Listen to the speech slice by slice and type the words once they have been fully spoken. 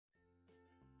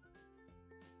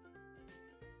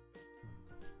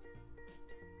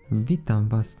Witam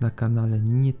Was na kanale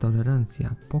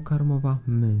Nietolerancja pokarmowa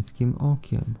Męskim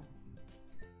Okiem.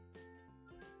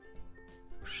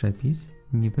 Przepis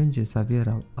nie będzie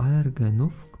zawierał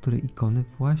alergenów, które ikony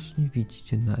właśnie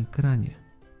widzicie na ekranie.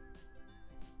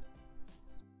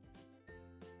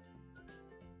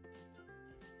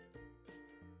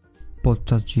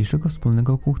 Podczas dzisiejszego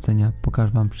wspólnego kuchcenia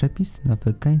pokażę Wam przepis na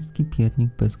wegański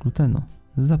piernik bez glutenu.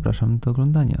 Zapraszam do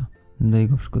oglądania. Do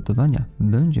jego przygotowania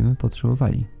będziemy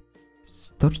potrzebowali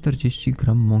 140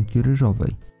 g mąki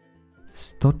ryżowej,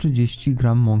 130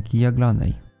 g mąki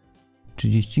jaglanej,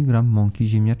 30 g mąki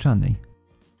ziemniaczanej,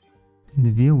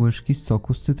 2 łyżki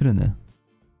soku z cytryny,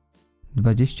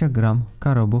 20 g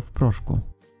karobu w proszku,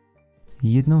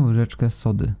 1 łyżeczkę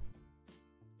sody,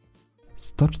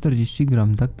 140 g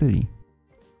daktyli,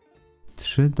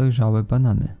 3 dojrzałe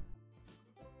banany,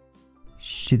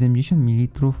 70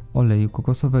 ml oleju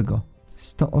kokosowego,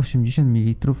 180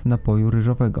 ml napoju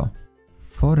ryżowego,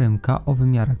 foremka o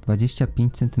wymiarach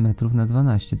 25 cm na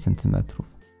 12 cm.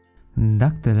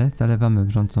 Daktyle zalewamy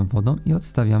wrzącą wodą i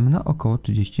odstawiamy na około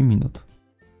 30 minut.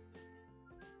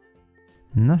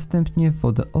 Następnie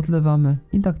wodę odlewamy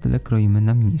i daktyle kroimy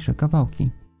na mniejsze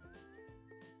kawałki.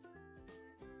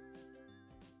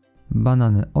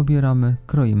 Banany obieramy,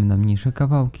 kroimy na mniejsze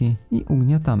kawałki i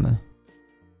ugniatamy.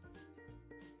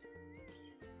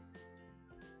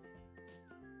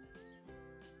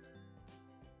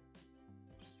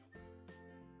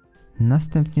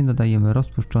 Następnie dodajemy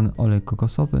rozpuszczony olej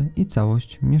kokosowy i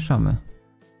całość mieszamy.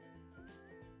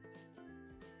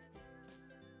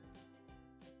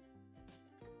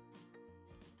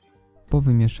 Po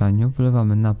wymieszaniu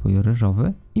wlewamy napój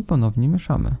ryżowy i ponownie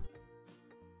mieszamy.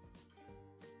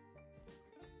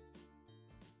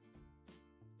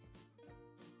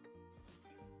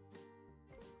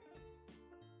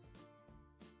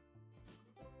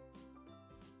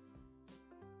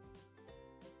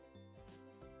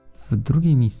 W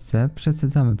drugiej misce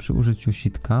przecedzamy przy użyciu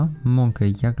sitka mąkę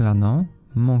jaglaną,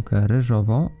 mąkę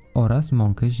ryżową oraz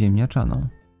mąkę ziemniaczaną.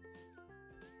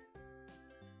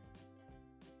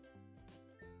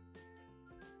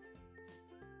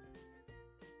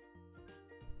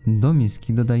 Do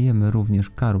miski dodajemy również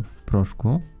karób w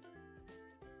proszku,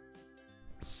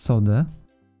 sodę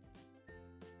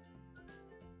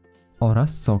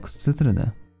oraz sok z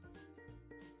cytryny.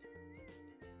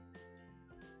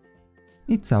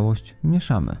 I całość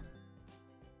mieszamy.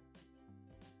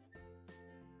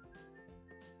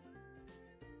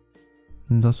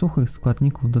 Do suchych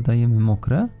składników dodajemy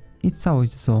mokre i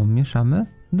całość ze sobą mieszamy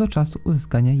do czasu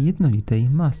uzyskania jednolitej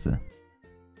masy.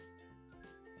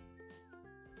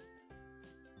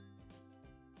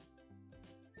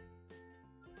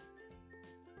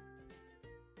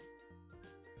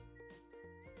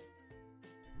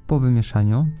 Po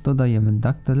wymieszaniu dodajemy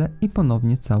daktyle i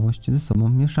ponownie całość ze sobą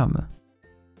mieszamy.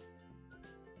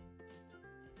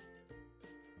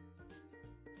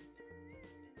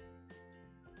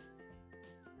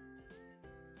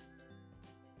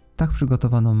 Tak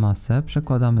przygotowaną masę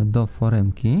przekładamy do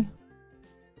foremki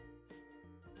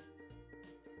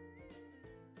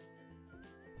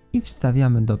i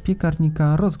wstawiamy do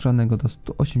piekarnika rozgrzanego do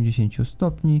 180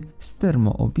 stopni z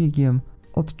termoobiegiem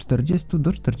od 40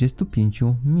 do 45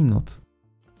 minut.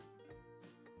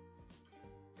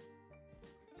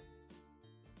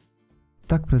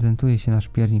 Tak prezentuje się nasz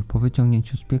piernik po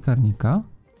wyciągnięciu z piekarnika.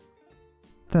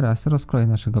 Teraz rozkroję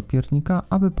naszego piernika,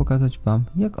 aby pokazać Wam,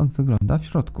 jak on wygląda w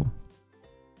środku.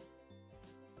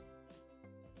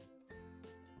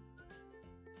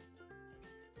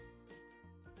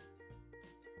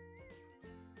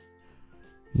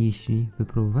 Jeśli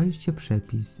wypróbowaliście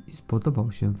przepis i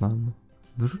spodobał się Wam,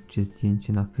 wrzućcie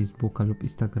zdjęcie na Facebooka lub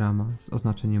Instagrama z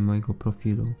oznaczeniem mojego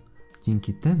profilu.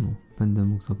 Dzięki temu będę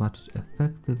mógł zobaczyć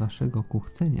efekty Waszego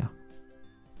kuchcenia.